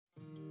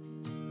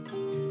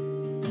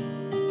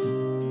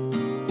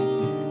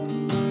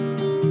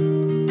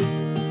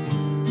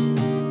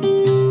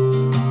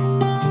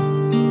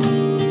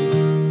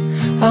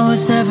I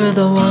was never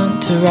the one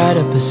to write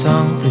up a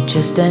song for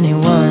just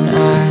anyone.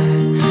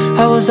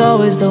 I was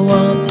always the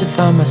one to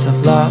find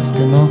myself lost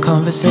in long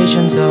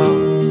conversations.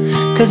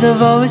 Cause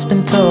I've always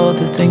been told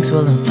that things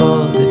will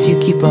unfold if you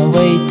keep on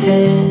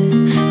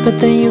waiting. But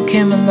then you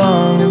came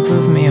along and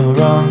proved me all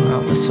wrong. I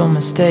was so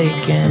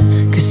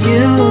mistaken. Cause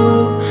you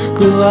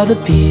glue all the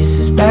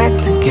pieces back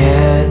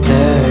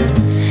together.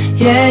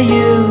 Yeah,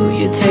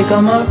 you take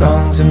all my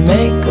wrongs and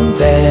make them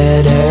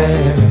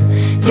better.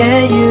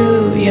 Yeah,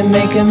 you're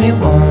making me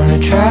wanna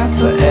try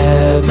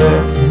forever.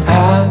 And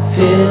I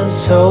feel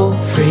so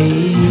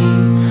free,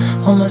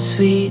 oh my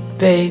sweet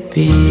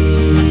baby.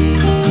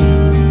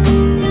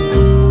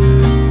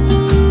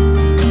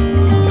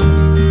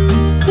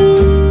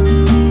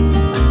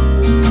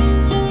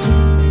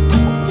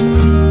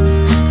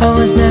 I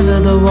was never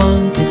the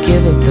one to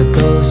give up the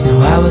ghost. No,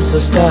 I was so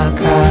stuck.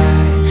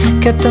 I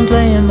kept on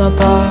playing my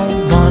part,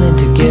 wanting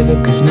to give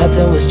up cause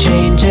nothing was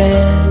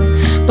changing.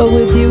 But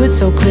with you it's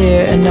so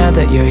clear, and now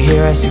that you're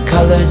here I see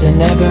colors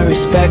in every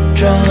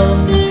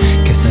spectrum.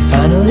 Guess I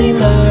finally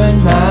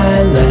learned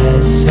my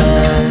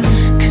lesson.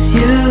 Cause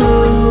you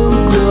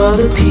glue all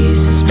the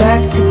pieces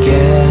back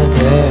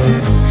together.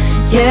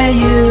 Yeah,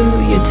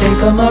 you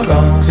take all my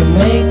wrongs and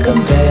make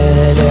them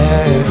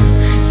better.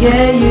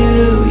 Yeah,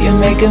 you're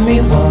making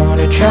me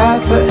wanna try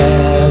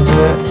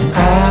forever. And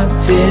I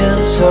feel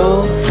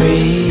so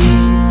free,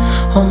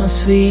 oh my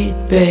sweet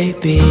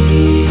baby.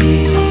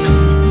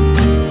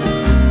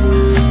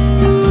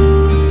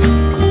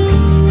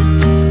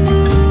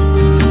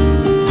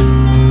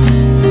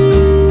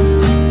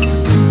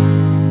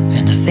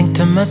 And I think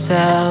to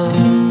myself,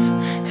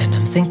 and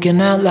I'm thinking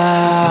out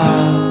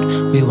loud,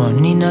 we won't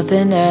need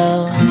nothing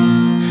else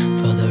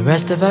for the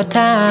rest of our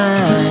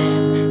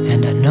time.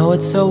 And I know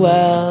it so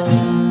well,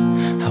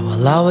 I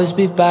will always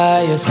be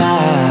by your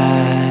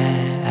side.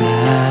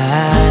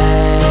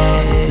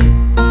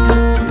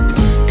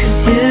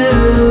 Cause you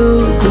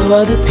glue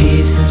all the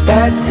pieces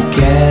back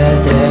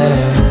together.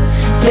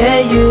 Yeah,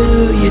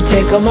 you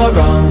take all my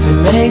wrongs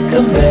and make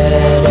them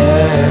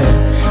better.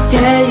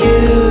 Yeah,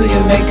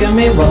 you're making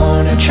me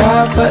wanna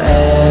try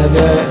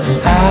forever.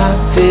 And I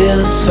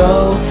feel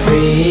so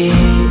free,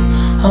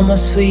 oh my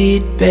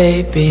sweet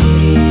baby.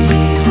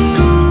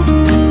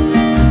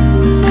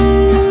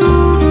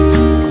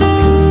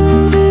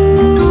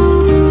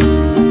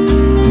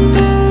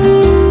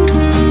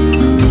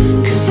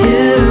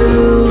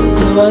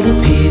 All the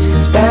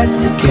pieces back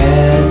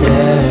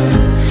together.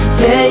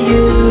 Yeah,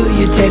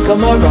 you take all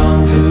my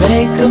wrongs and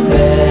make them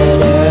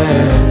better.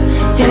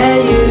 Yeah,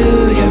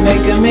 you're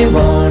making me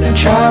wanna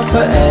try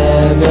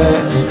forever.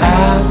 And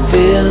I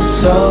feel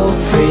so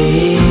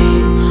free,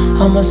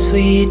 oh my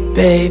sweet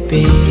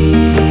baby.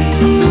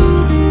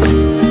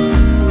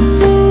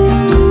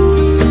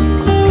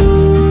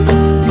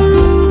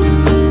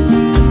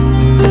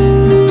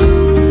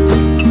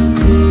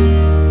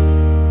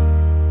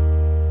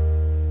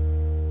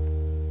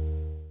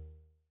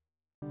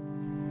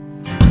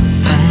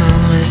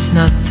 It's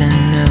nothing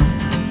new,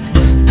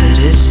 but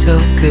it's so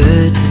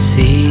good to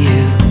see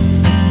you.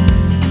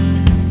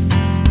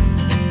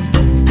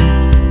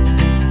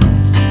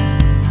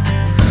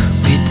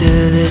 We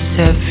do this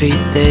every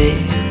day,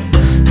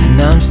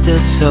 and I'm still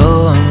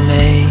so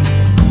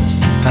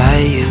amazed by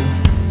you.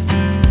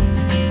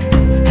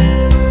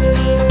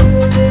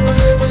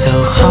 So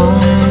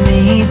hold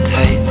me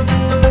tight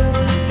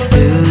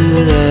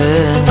through the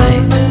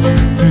night.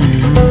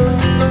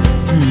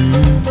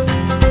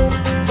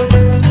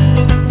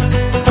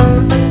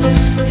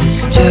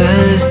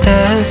 Just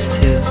us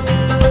two,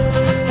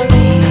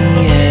 me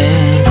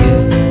and you.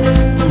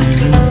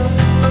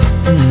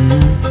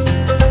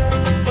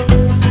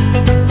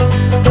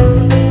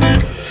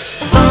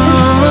 Oh,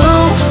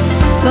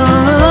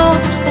 oh,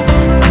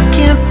 I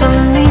can't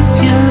believe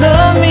you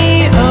love me.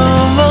 Oh,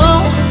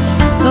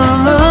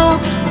 oh,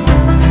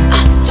 I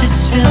just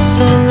feel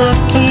so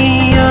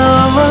lucky. Oh,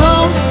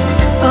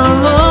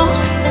 oh,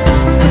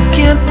 still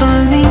can't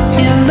believe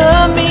you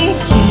love me.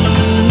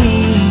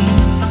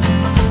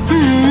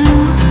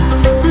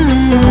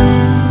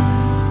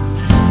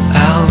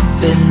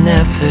 It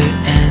never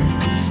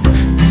ends,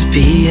 this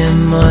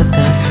being more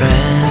than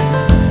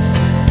friends,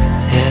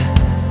 yeah.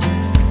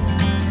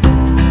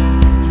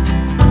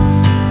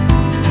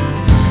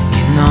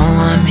 You know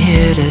I'm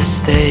here to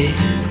stay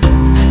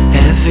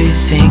every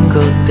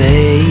single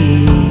day,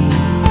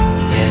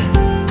 yeah.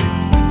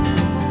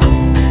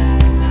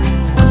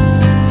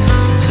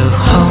 So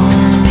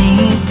hold me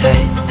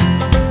tight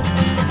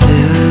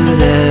through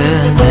the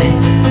night.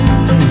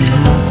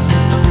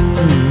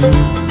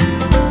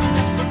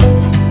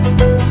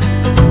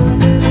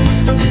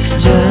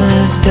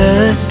 Just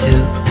us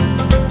two,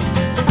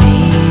 me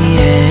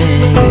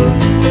and you.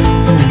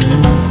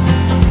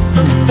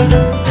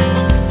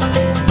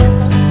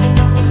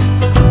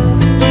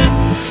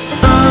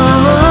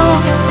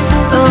 Oh,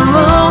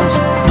 oh,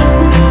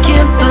 I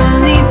can't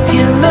believe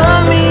you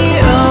love me.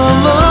 Oh,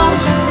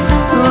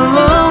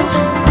 oh,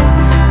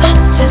 I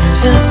just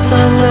feel so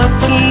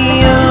lucky.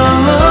 Oh,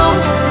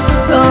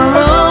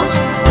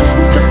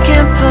 still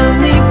can't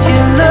believe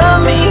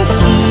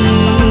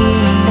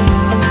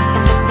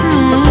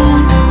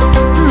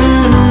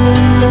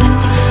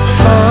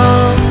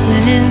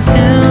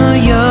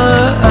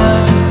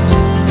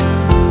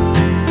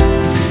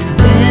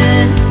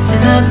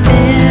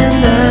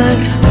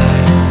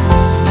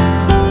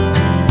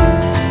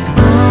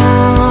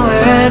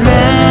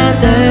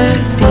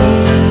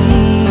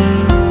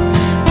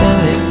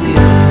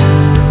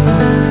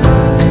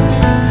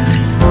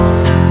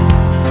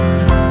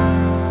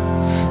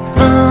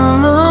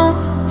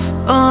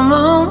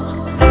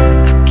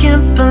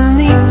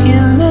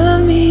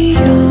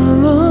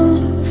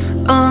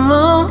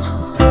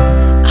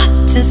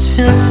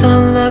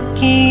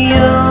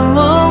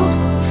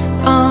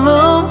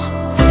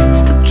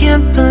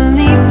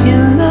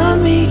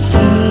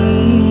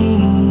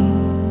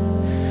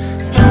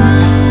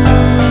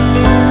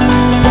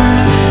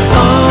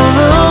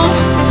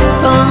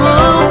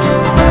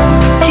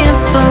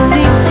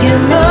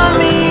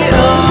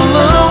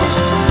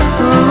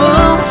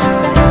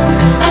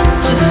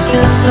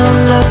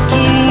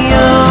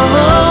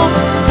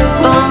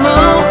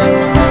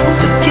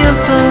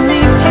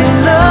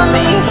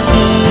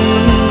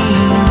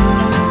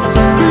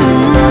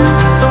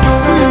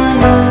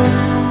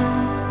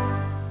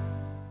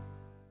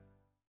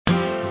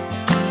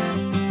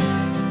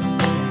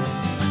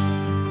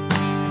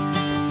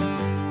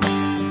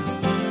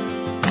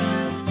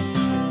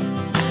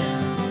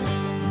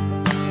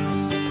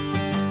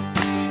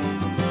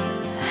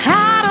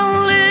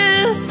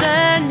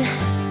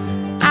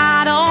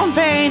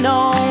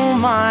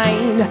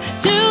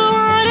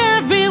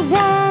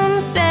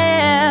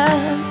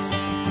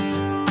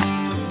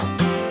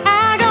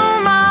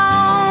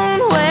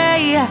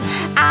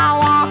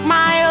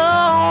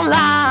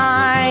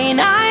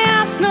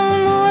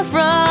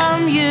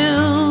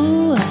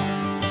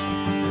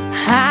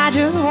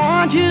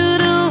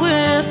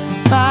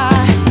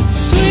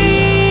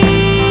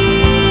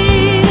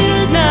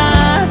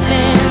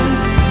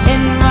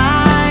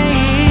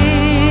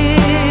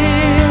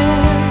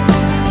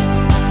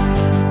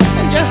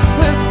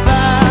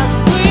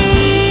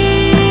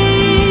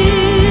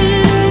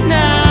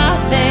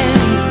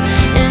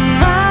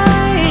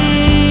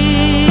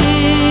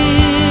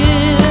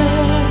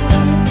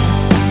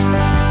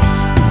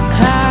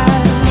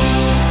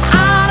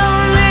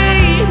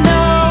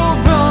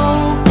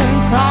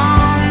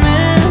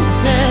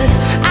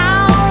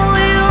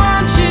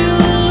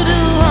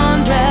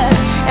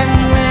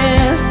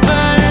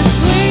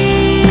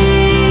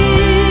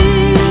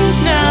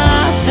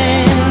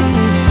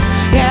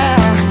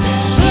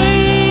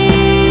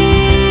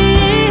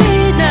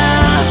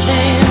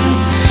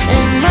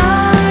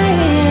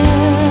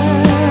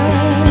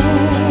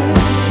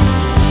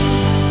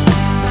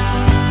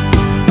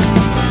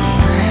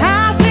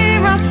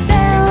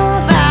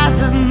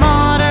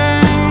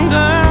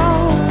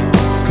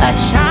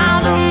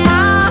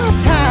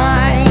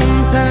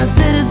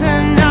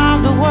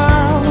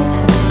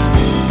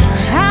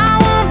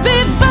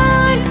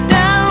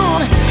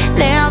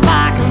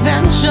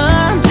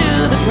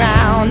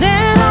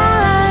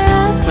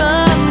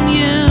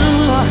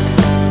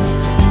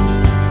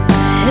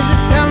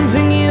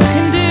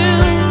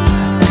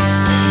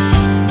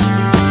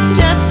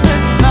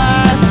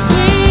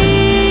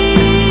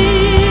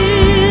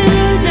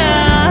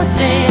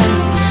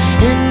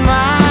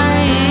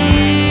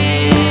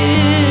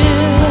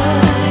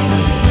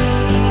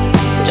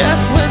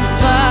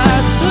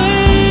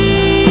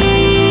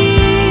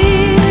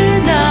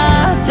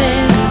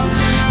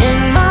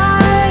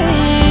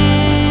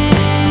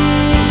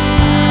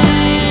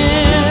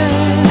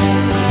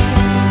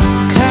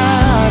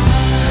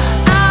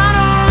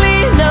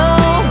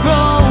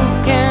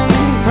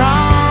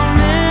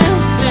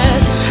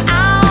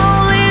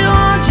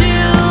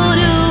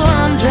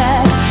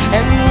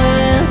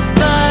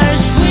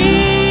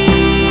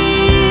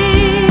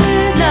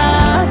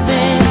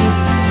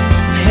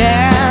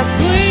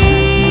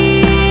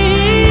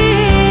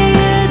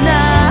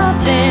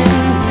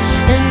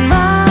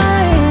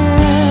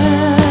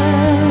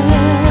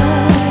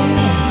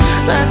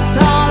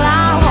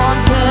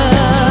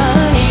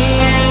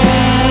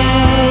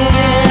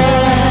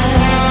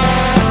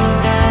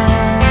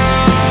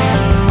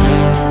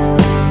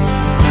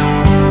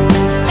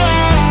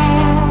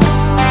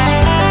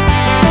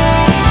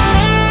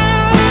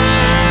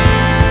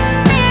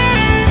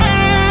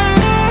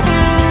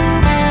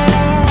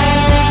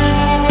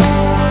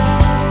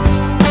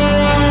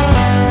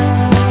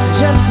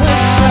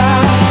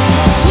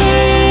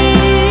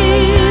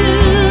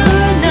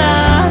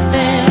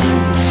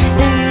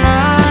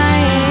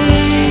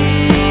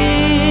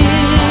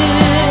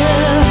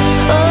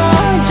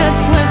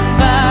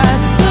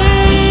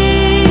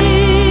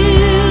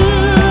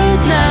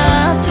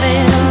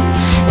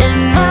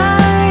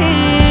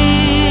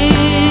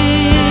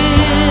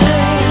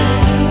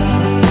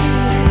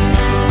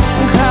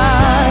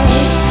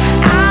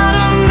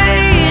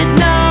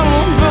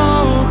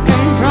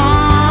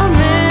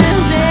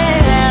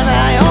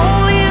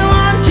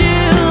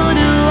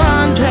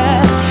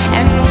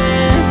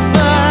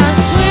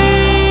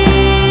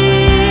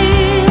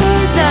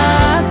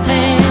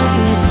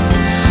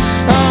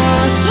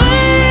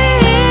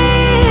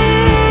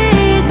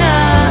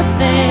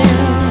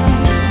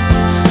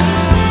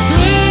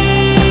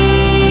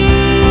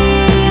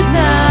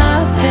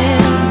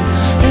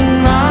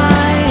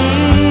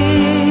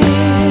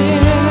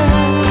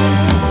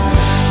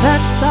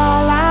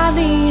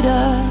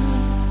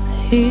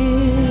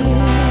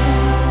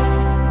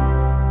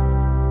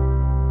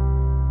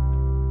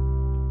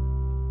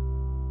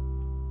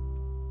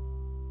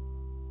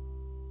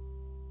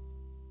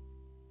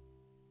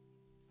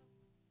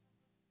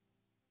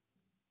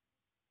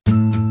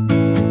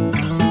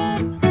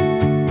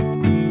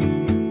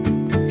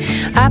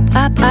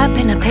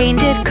a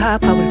painted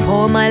cup, I will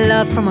pour my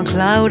love from a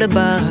cloud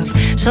above.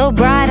 So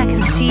bright I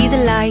can see the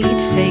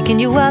lights, taking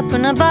you up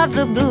and above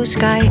the blue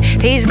sky.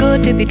 Tastes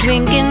good to be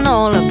drinking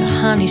all of the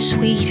honey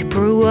sweet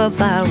brew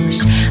of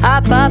ours.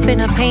 Up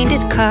in a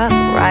painted cup,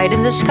 right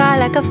in the sky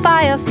like a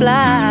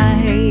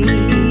firefly.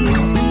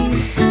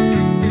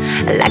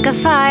 Like a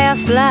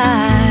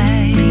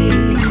firefly.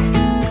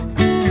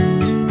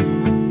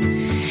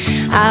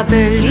 I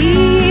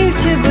believe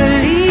to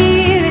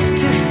believe is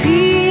to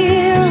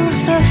feel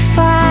the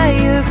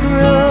fire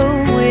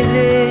grow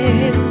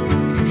within.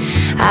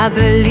 I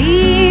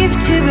believe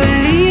to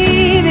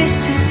believe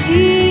is to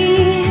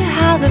see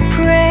how the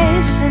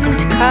present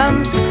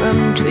comes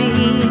from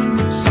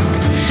dreams.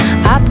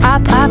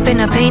 Up in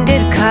a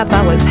painted cup,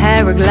 I will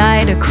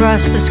paraglide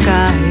across the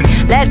sky.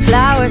 Let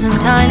flowers and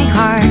tiny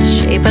hearts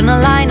shaping a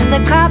line in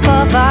the cup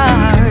of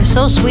ours.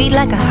 So sweet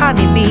like a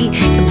honeybee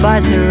can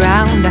buzz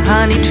around a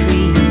honey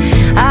tree.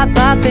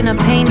 Up in a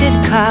painted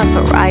cup,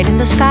 right in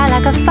the sky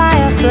like a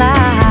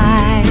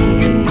firefly.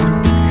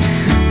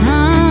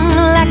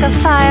 Like a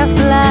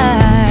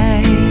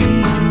firefly.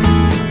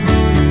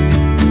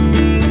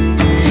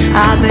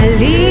 I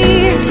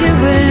believe to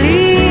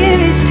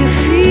believe is to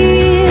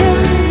feel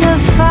the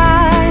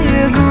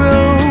fire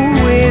grow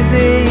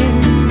within.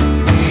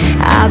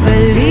 I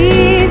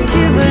believe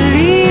to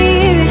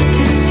believe is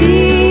to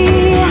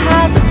see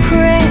how the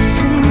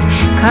present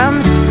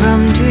comes from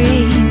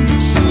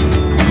dreams.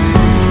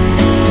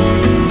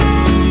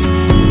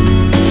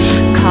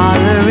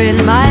 Color in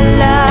my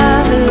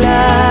love,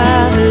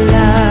 love,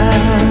 love.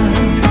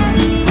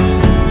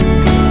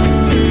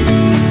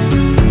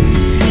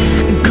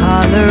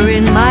 Color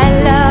in my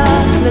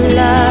love,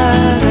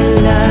 love,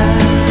 love.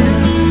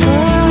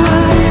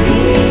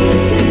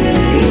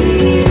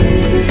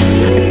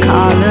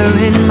 Color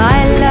in my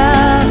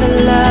love,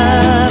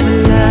 love,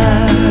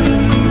 love.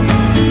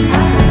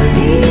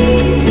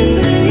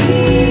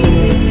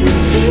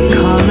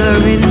 Color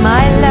in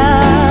my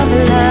love,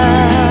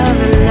 love,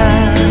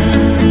 love.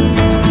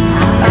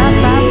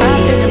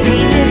 Up in the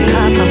painted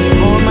cup, I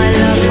pour my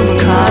love from a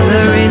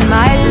color in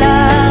my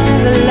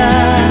love,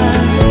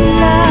 love,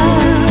 love.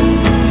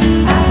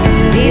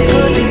 It's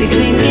good to be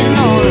drinking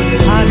all of the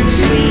hot and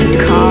sweet.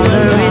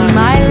 Color in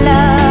my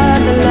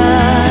love,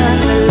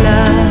 love,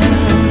 love.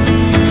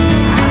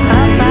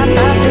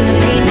 Up in the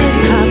painted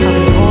cup, I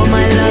pour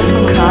my love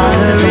from a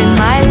color in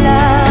my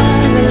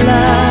love,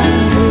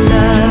 love,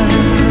 love.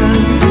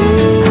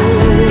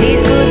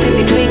 It's good to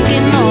be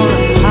drinking all of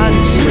the hot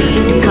and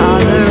sweet.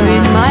 Color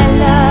in my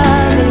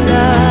love,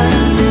 love,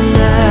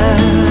 love.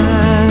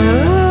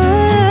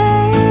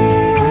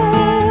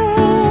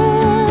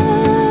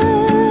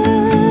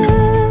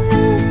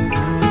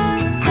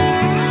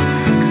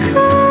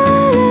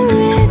 Color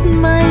in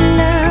my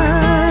love,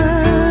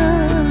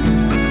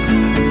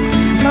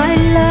 my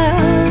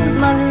love,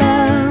 my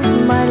love,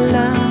 my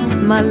love,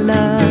 my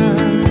love.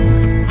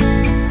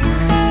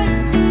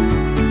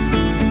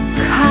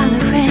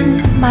 Color in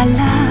my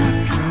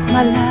love,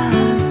 my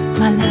love,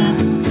 my love.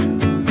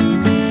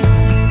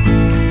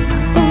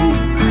 Ooh,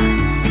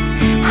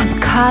 I'm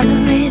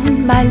coloring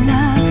my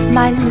love,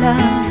 my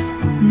love,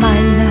 my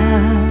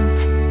love.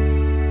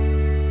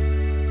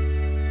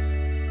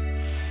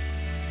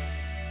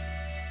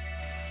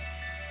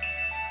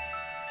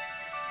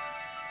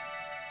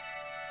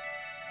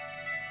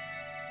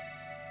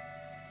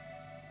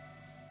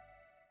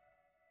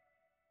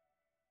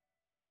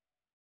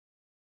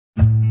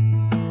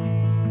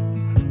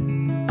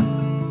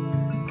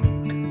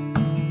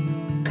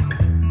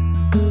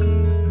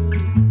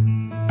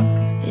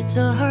 It's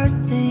a hard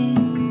thing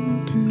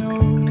to know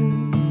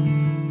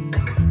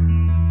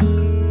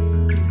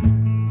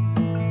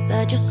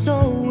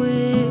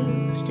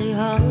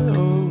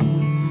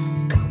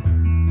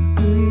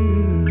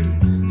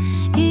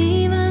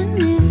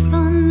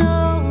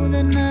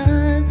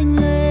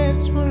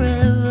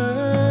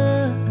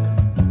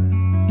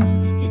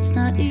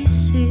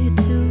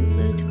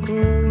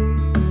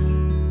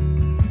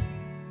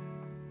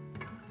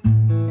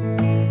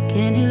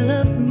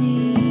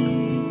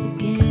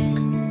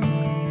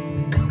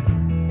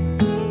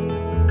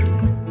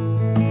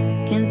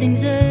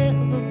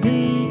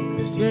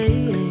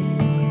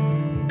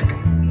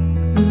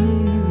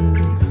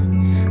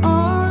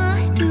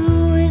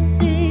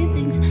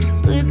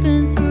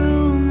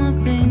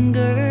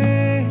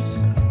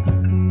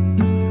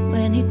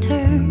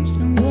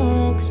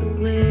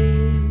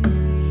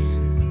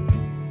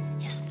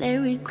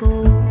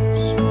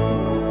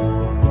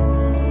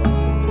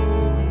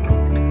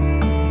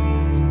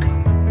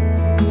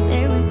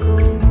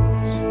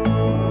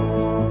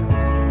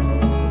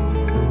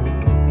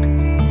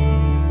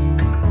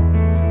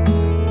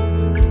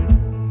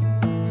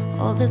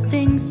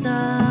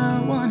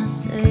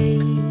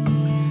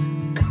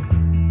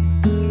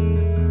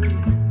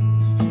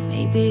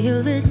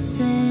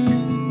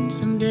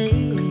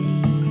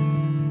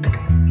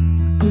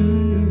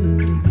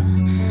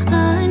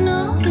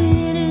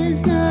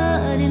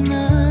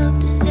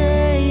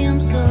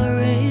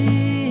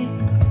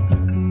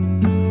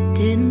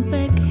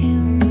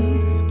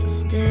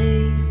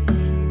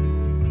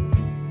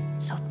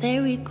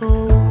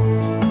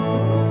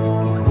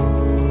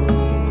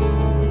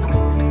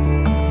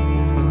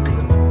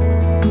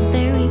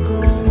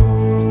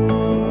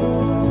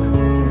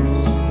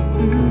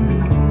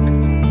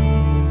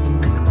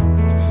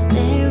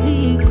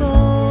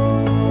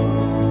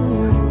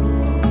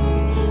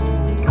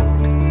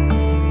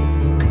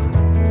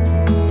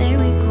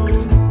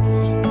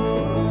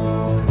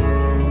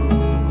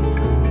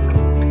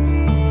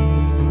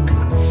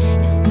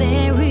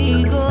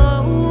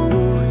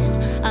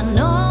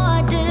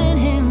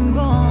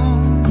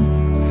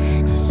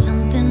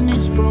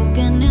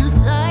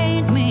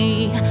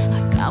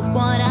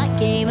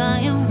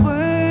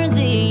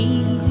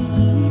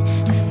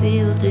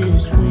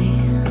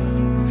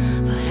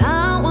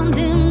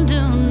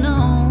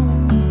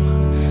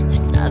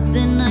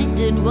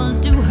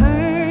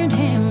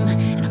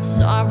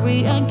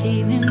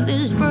gave him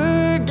this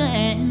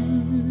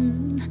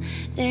burden.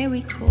 There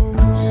he goes.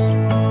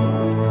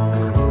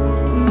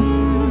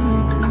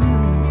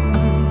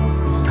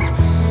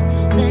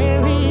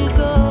 There he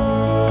goes.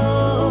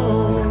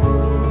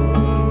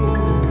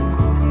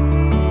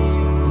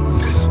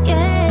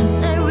 Yes,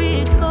 there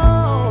he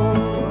goes.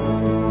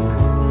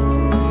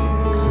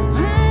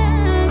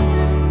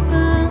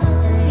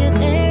 Yeah,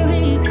 there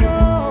he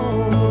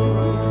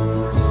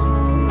goes.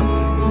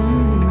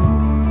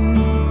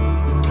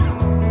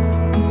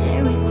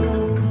 There he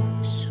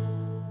goes.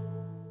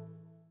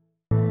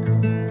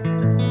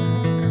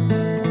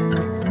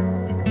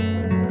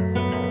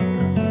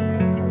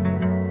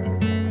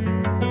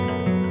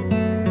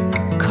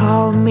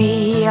 Call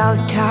me out,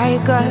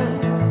 tiger.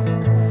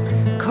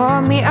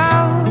 Call me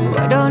out,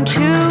 why don't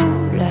you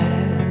love?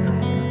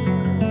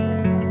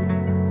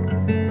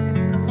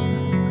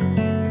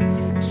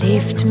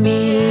 Lift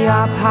me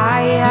up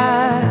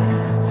higher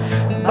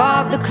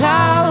above the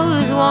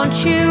clouds,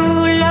 won't you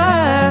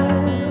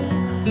love?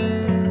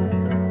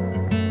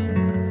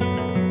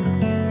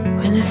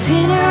 When the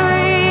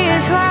scenery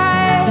is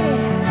right,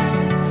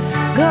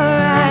 go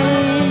right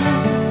in.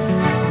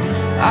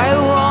 I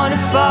wanna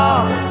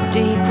fall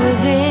deep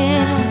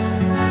within.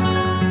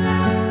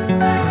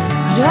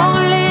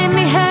 Don't leave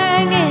me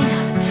hanging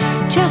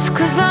just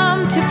 'cause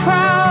I'm too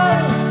proud.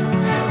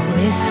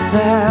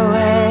 Whisper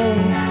away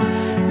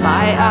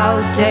my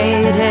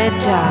outdated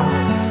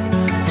doubts.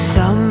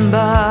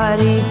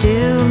 Somebody do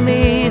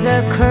me the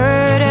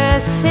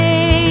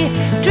courtesy,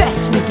 dress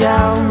me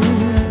down.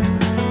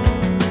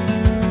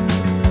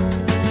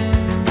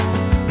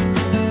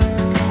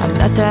 I'm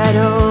not that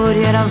old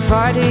yet I'm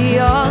far too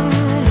young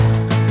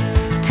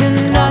to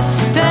not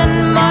stand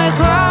my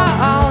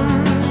ground.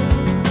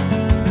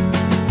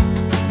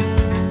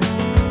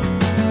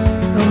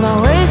 But my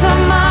ways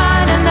are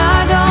mine and I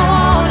don't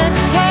wanna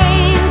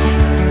change,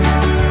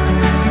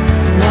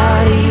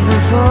 not even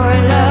for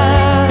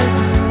love.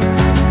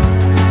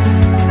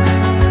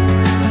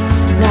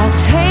 Now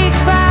take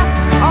back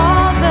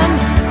all them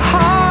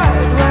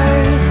hard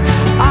words.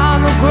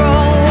 I'm a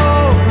grown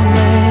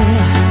woman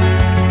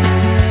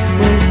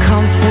with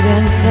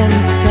confidence and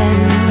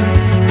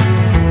sense.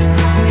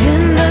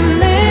 In the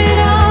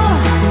middle,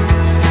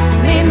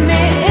 meet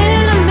me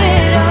in the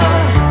middle.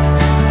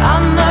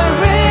 I'm a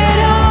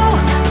riddle,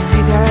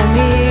 figure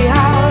me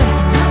out.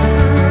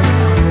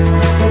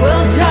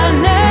 We'll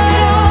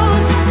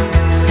tornadoes,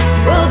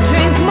 we'll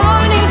drink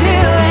morning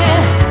dew,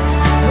 and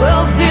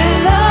we'll be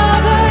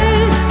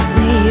lovers,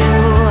 me you.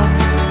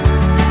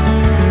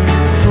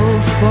 Full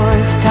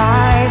force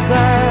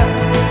tiger,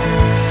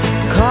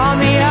 call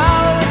me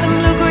out with them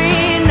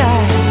blue-green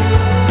eyes.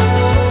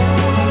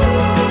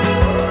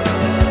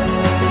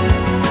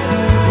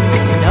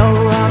 You know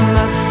I'm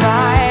a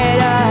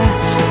fighter,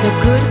 the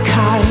good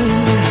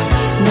kind,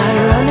 not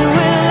running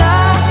with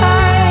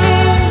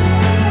lies.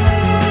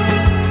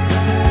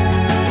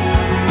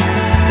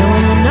 And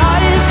when the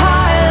night is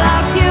high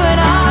like you and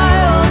I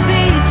will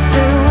be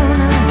soon,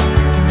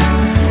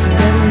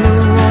 then we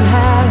won't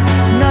have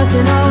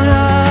nothing on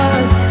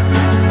us.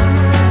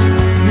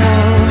 No,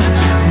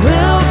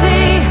 we'll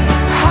be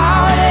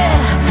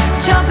howling,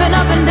 jumping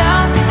up and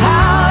down,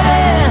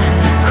 howling,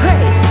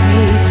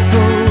 crazy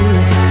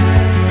fools,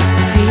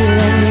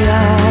 feeling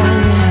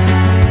young.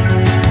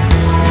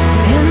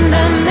 In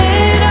the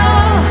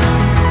middle,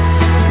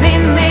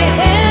 meet me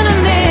in the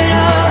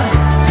middle.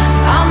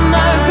 I'm a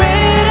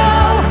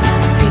riddle,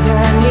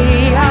 figure me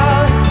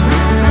out.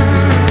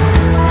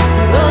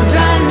 We'll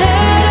dry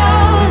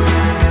needles,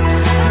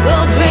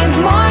 we'll drink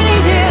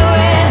morning dew,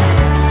 and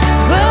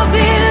we'll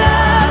be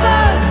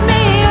lovers,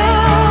 me you.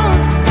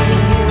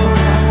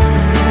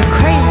 'Cause we're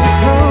crazy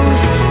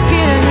fools,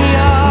 feeling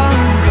young.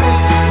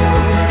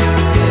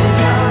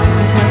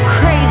 We're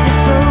crazy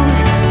fools,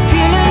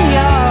 feeling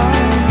young.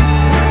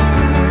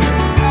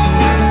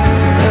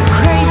 We're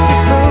crazy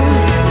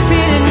fools,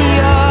 feeling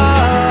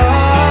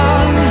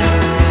young.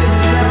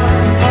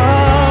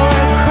 Oh,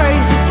 we're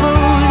crazy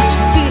fools,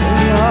 feeling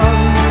young.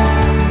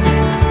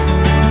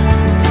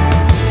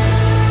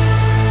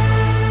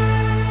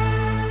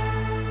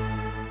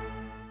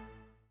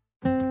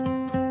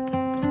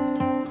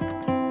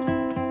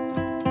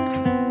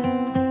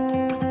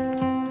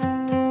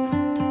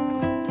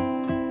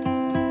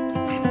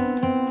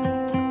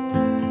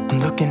 I'm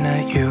looking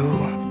at you,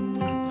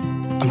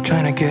 I'm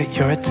trying to get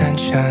your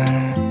attention.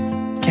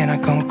 Can I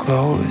come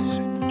close?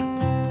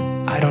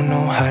 I don't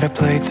know how to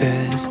play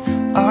this.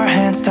 Our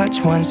hands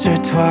touch once or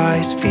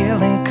twice,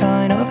 feeling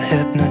kind of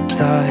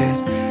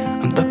hypnotized.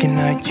 I'm looking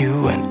at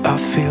you and I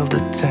feel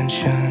the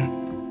tension.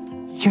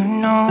 You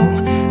know,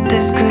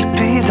 this could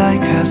be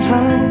like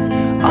heaven.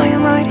 I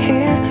am right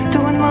here,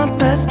 doing my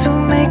best to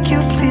make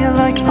you feel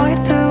like I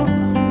do.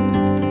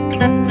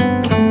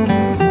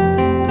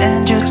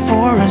 And just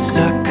for a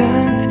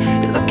second,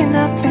 you're looking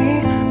at me,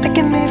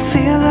 making me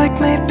feel like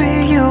maybe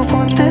you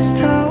want this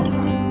too.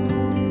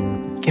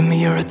 Give me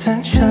your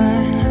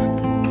attention.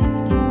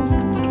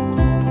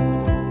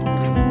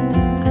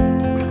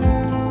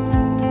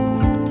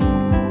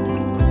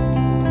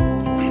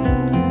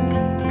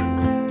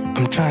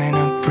 trying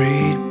to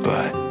breathe,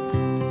 but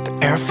the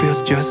air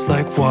feels just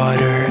like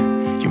water.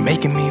 You're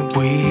making me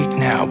weak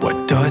now.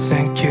 What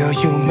doesn't kill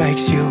you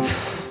makes you.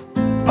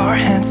 Our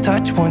hands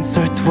touch once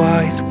or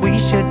twice, we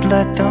should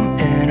let them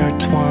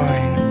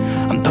intertwine.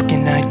 I'm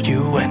looking at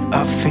you and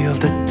I feel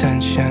the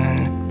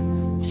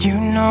tension. You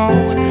know,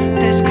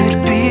 this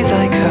could be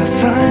like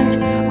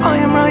heaven. I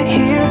am right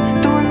here,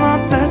 doing my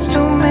best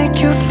to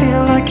make you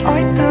feel like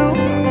I do.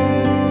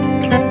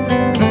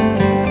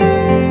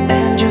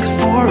 And just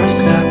for a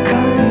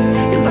second,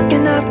 you're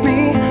looking at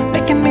me,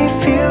 making me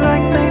feel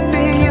like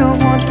maybe you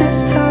want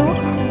this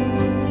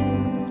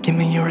too. Give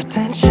me your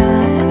attention.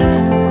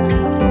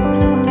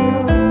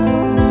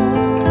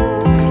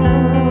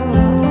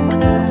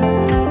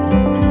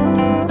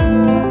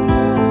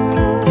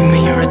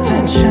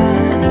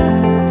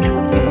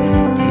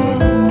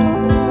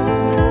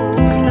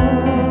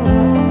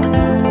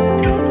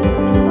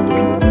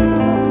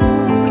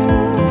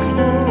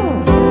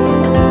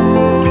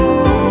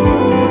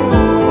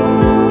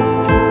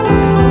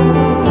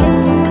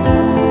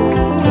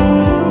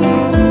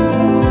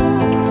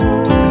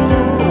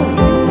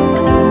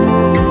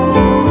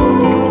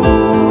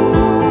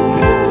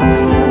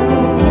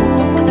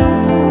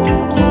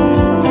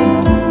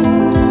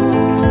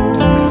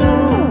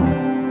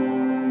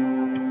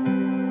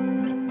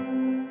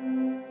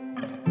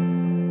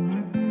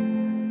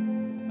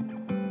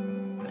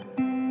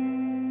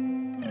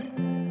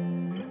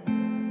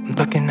 I'm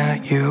looking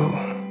at you,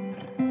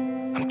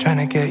 I'm trying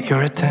to get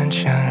your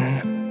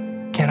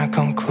attention. Can I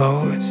come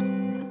close?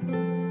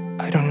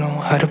 I don't know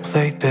how to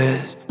play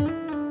this.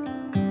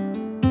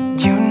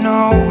 You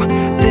know,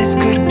 this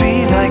could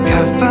be like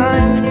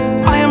heaven.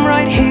 I am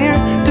right here,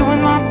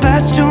 doing my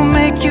best to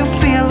make you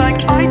feel like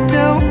I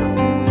do.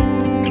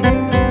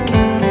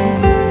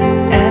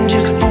 And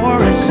just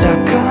for a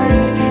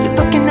second, you're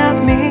looking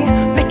at me,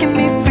 making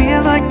me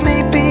feel like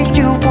maybe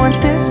you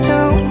want this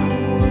too.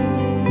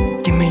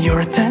 Give me your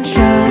attention.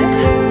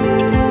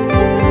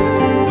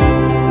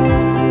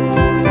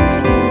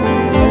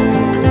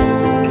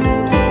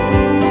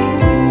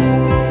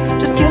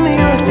 Just give me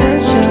your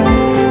attention.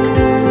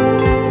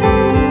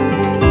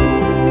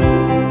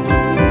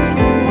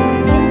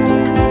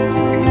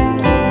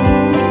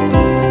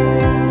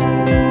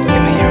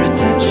 Give me your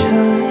attention.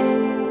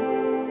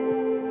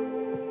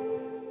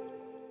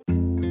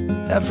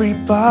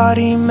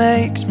 Everybody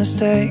makes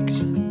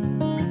mistakes.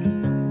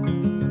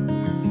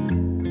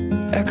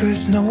 Yeah,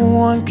 'cause no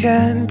one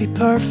can be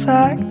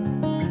perfect.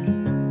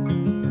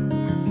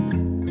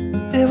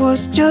 It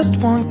was just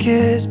one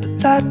kiss, but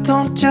that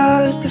don't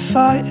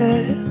justify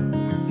it.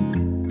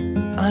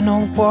 I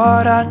know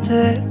what I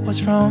did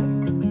was wrong,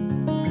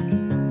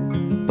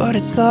 but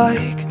it's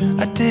like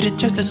I did it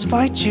just to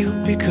spite you,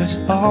 because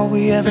all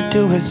we ever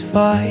do is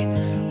fight.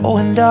 Oh,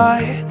 and I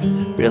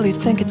really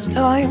think it's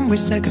time we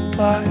say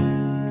goodbye.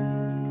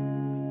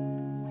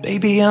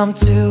 Baby, I'm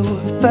too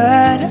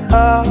fed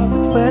up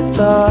with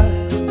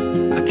us.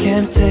 I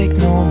can't take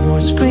no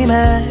more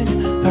screaming,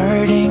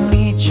 hurting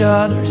each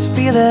other's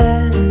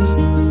feelings.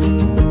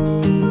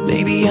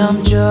 Baby,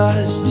 I'm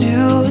just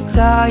too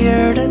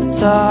tired to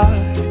talk,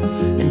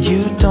 and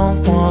you don't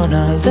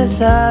wanna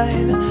listen.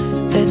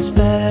 It's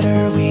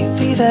better we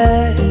leave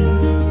it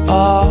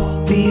all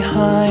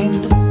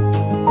behind.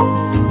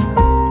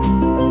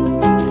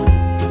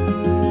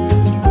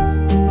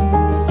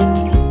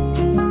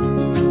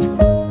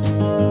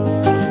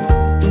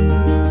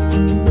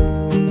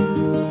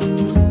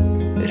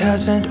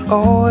 Hasn't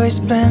always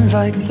been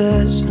like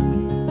this.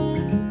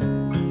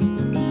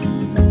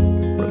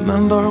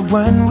 Remember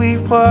when we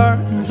were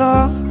in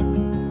love?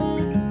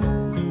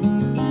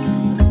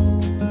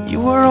 You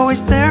were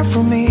always there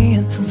for me,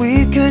 and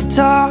we could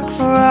talk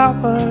for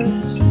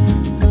hours.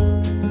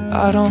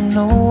 I don't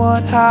know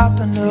what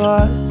happened to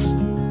us.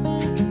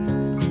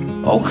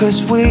 Oh,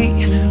 'cause we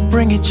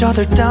bring each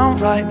other down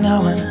right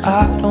now, and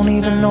I don't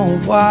even know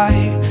why.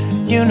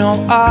 You know,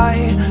 I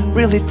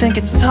really think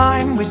it's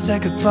time we say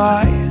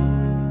goodbye.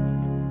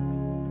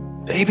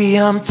 Baby,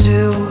 I'm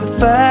too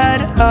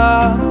fed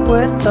up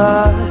with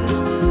us.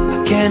 I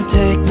can't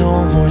take no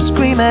more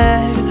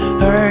screaming,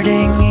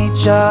 hurting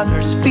each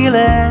other's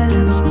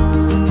feelings.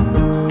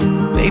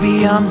 Baby,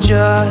 I'm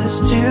just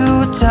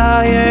too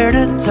tired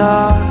to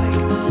talk,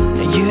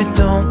 and you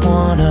don't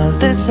wanna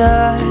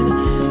listen.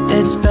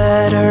 It's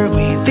better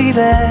we leave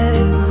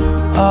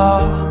it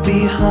all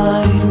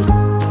behind.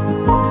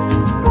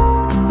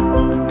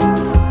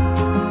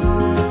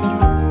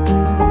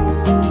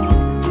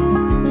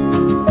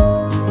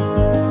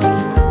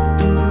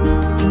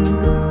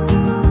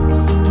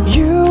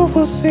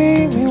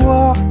 See me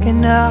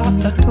walking out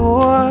the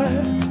door.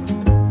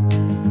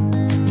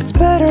 It's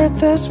better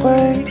this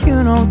way, you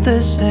know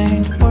this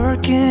ain't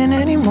working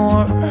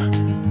anymore.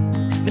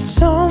 It's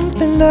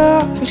something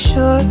that we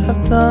should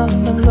have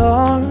done a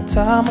long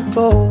time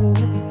ago.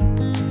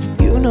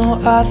 You know,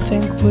 I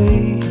think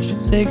we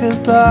should say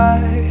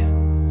goodbye.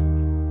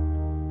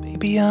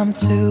 Baby, I'm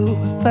too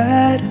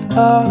fed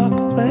up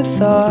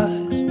with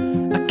us.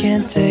 I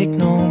can't take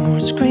no more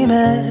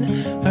screaming,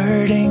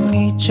 hurting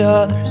each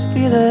other's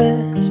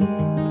feelings.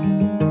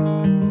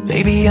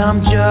 Baby,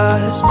 I'm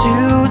just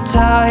too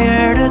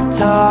tired to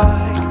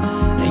talk,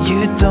 and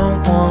you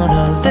don't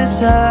wanna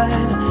listen.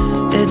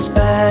 It's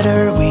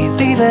better we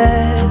leave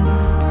it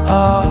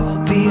all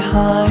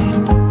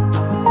behind.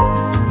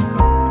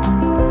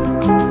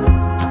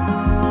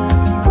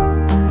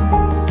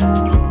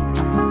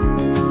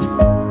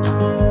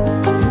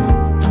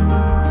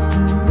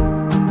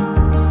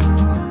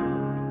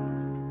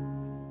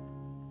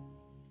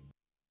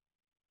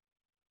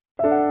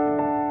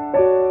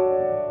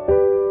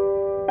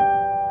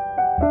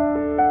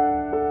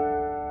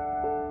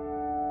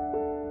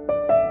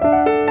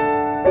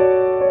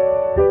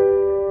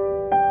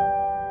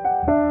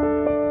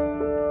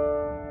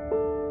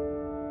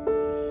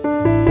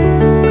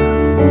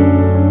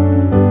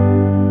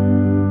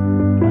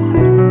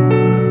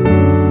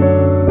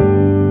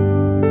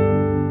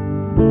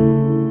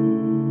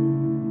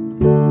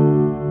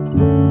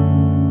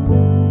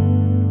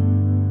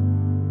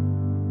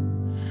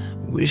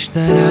 Wish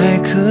that I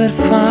could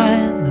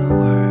find the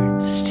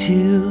words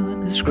to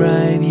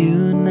describe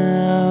you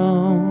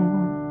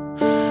now,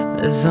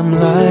 as I'm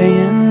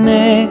lying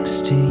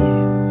next to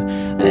you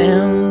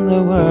and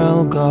the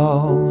world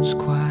goes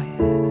quiet.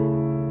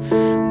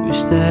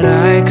 Wish that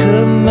I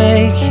could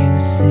make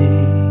you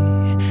see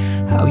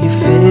how you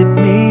fit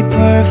me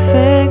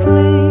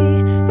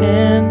perfectly,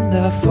 and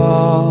I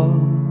fall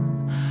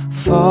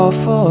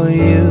for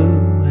you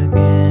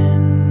again.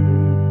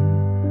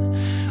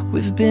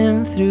 We've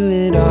been through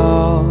it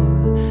all.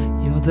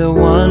 You're the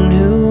one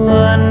who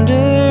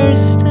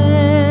understands.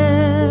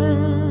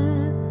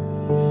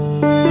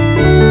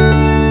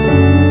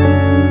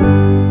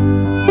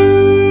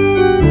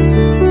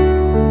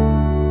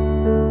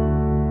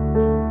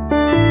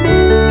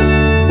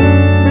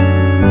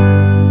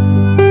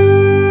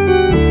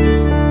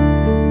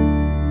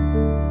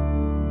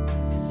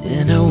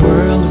 In a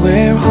world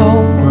where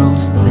hope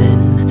grows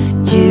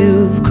thin,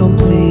 you've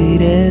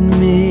completed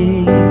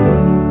me.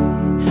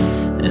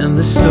 And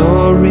the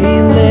story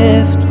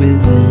left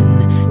within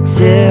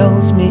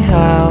tells me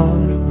how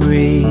to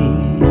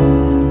breathe.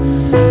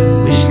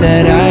 Wish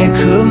that I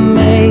could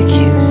make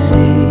you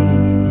see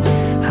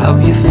how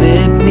you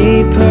fit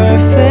me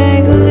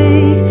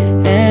perfectly,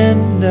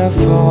 and I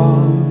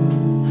fall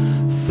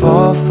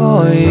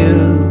for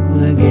you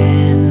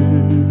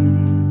again.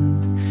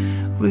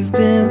 We've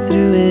been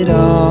through it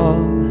all.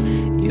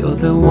 You're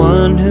the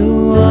one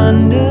who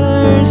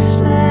understands.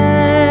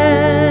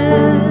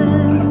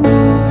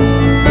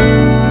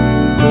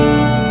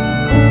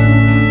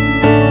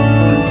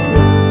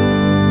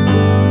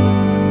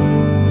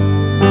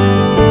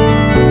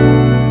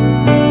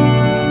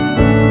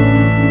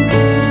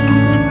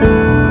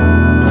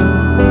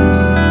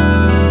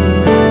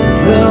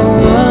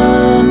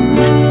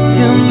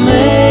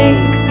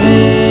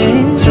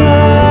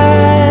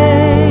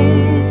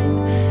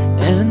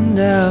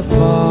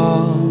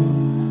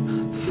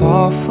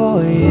 Fall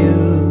for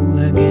you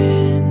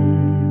again.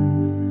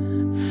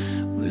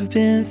 We've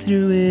been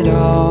through it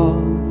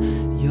all.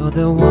 You're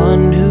the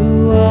one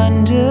who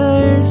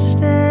understands.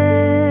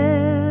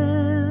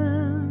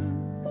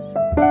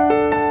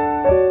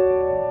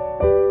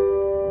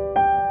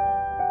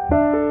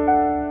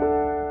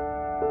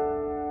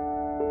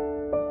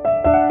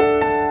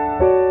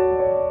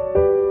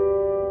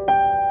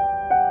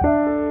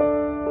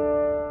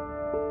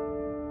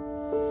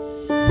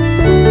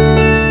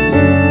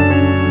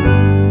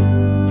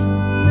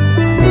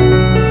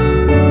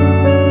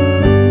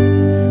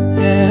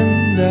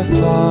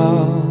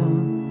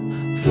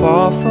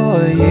 Fall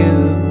for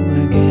you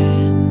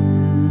again.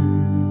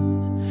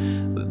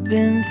 We've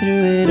been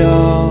through it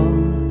all.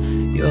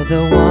 You're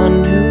the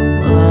one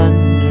who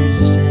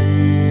understands.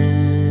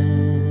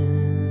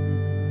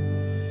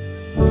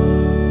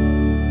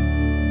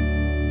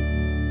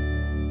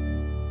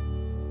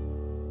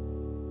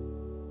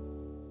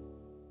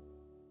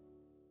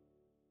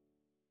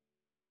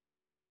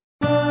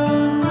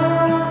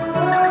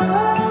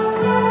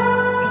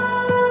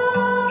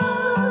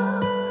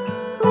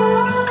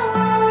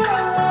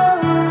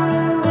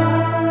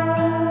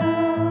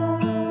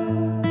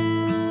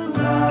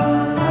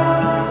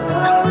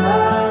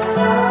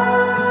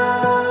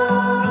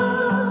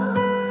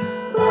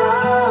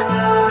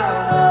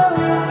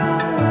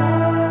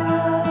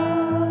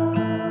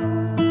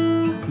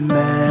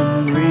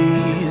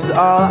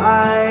 All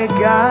I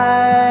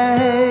got,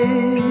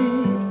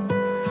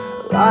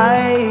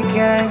 like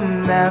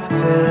an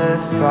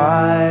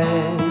afterthought.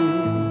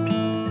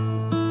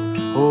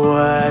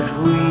 What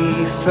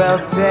we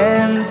felt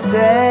and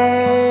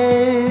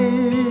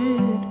said,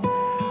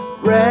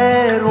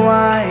 red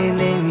wine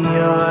in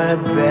your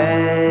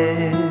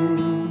bed,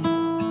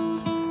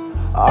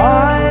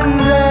 on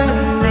the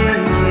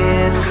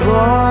naked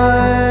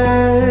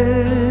floor,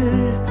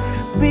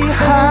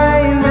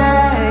 behind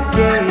that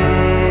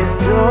gated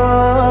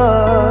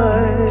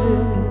door,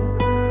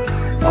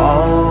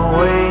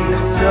 always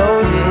so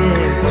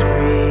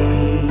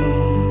discreet,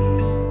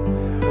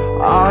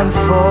 on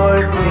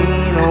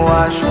 14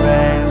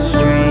 Washburn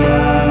Street.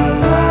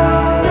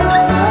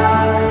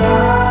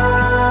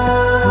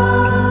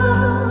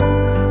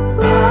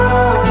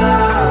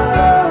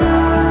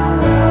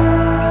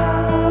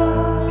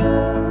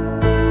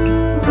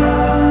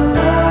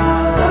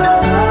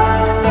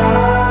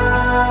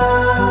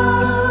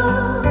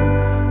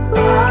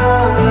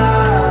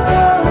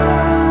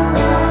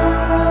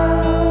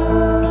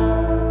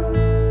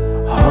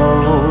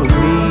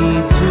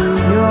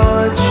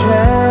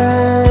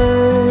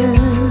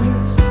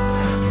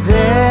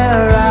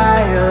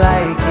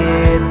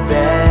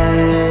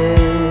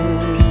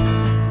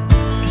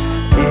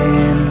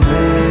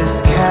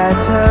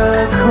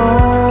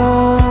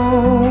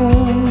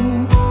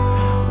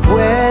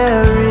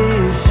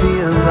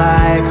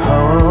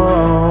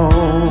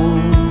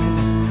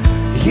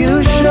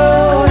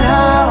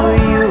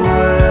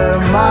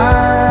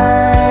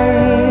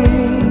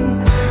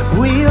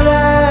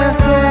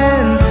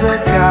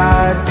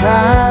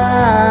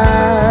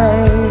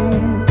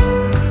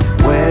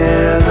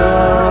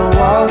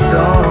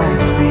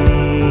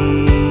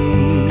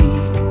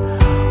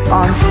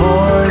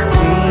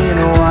 14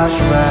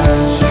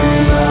 Washburn Street.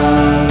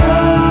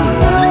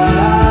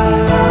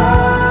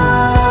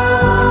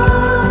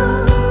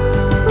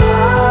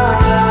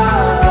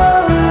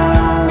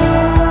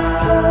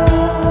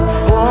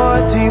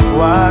 14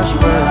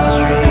 Washburn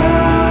Street.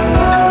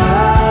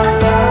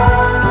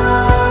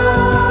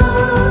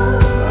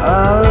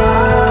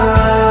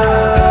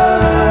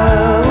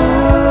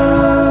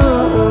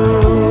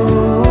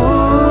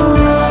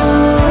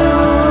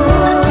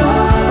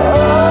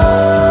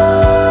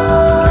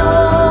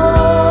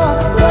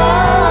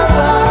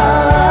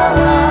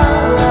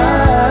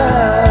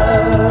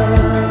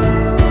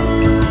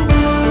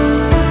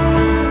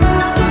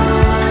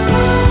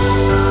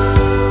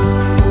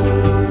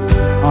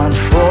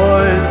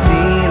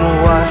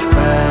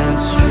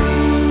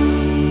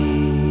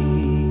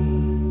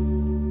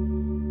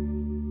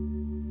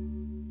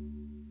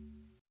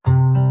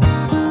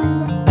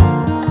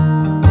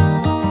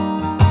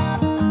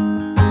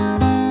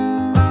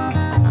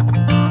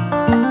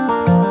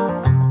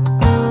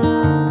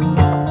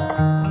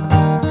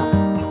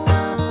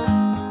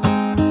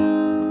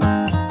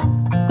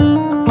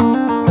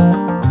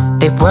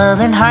 They were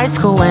in high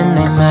school when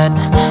they met,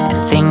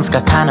 and things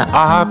got kinda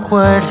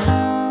awkward.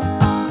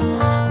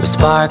 With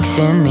sparks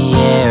in the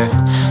air,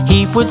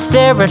 he would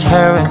stare at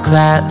her in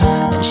class,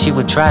 and she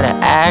would try to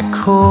act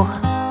cool.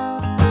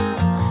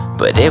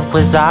 But it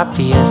was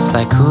obvious,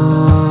 like,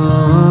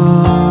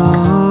 ooh,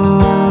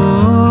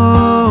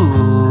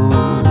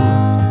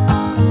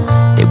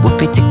 they would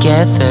be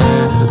together,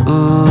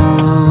 ooh.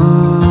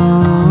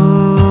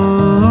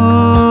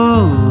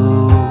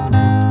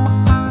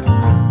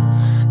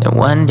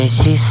 One day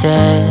she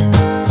said,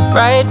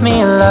 write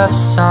me a love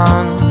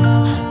song,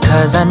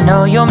 'cause I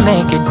know you'll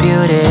make it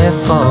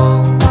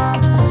beautiful.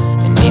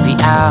 And maybe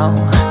I'll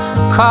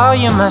call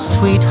you my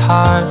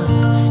sweetheart,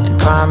 and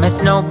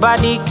promise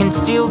nobody can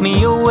steal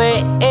me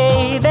away.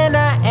 Then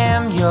I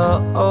am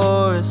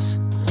yours,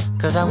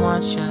 'cause I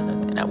want you,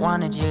 and I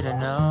wanted you to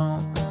know.